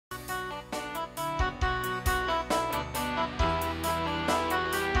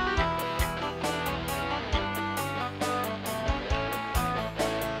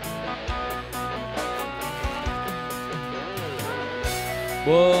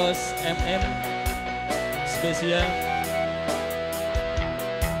Bos MM spesial.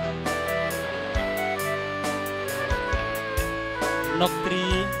 Noktri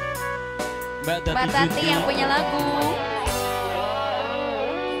Mbak Tati yang punya lagu.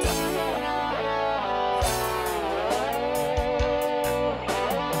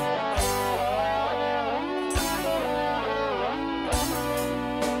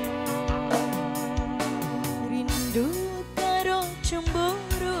 Rindu karo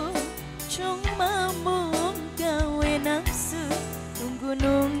cemburu cuma mung gawe nafsu,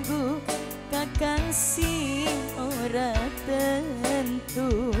 nunggu-nunggu kakasih ora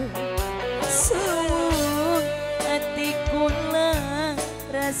tentu. Suwung hati kula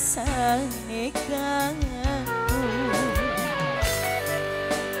rasane kaku.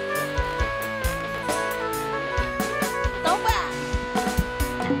 Toba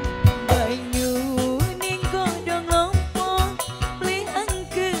banyu ning godhong lompong, beli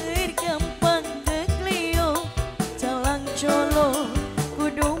angker gampang kekleo. Jalang colo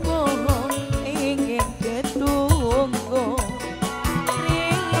kudu bohong ingin ketunggu.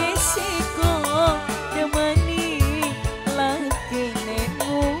 Risiko demani Lakine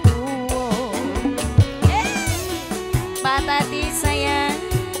nguwo. Mbak Tati sayang,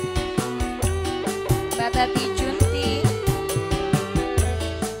 Mbak Tati Junti.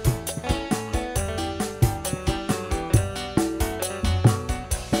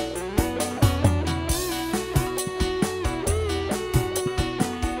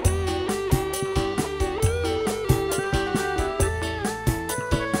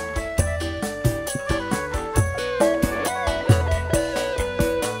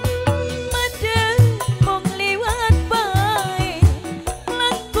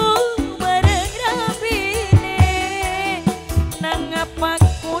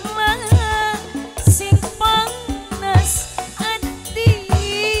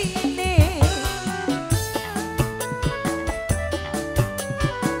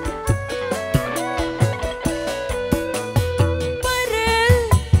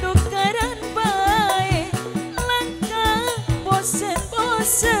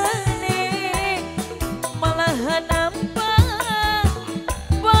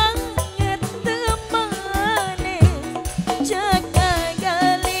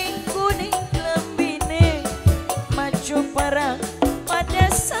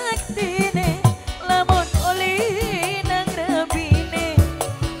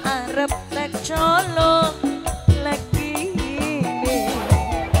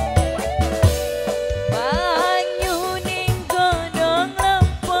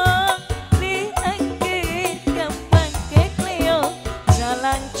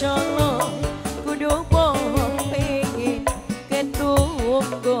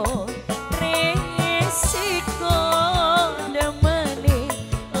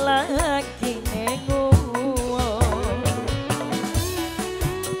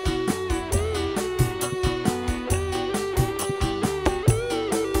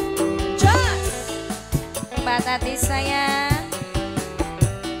 Mbak Tati sayang.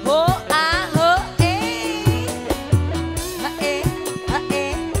 Ho ah ho ha ha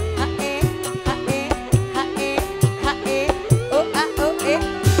ha oh ah oh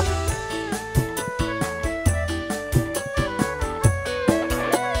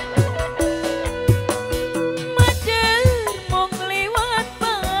Madel mong liwat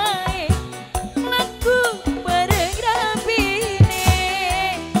bae lagu bareng rapine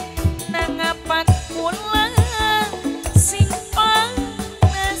nang apa kula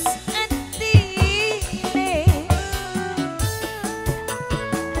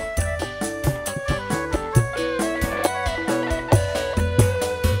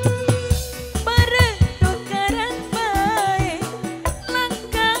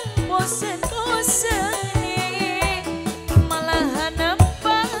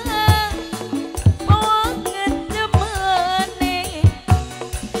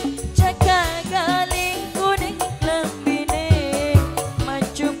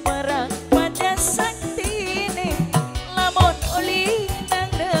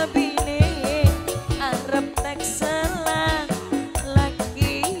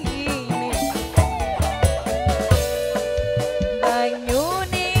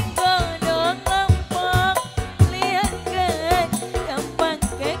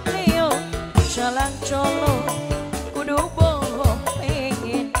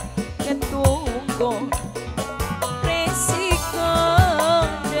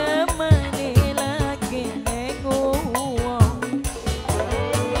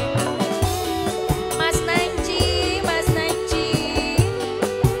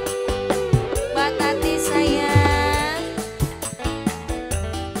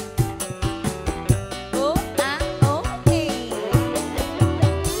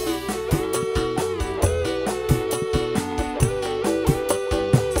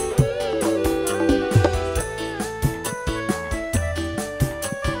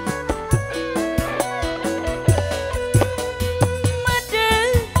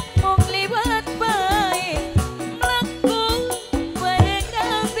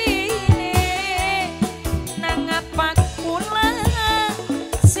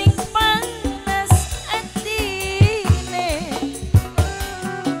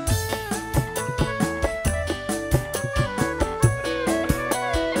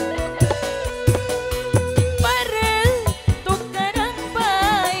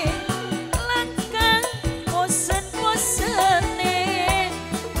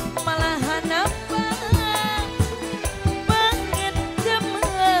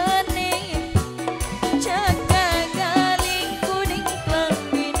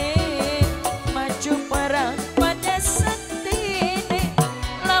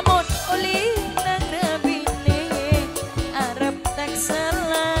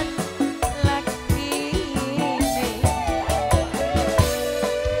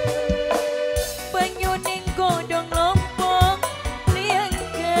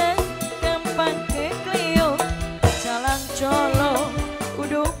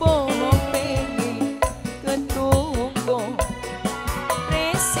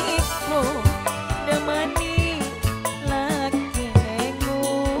resiko demani Lakine.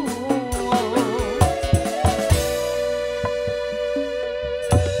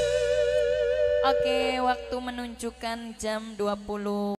 Oke, waktu menunjukkan jam 20.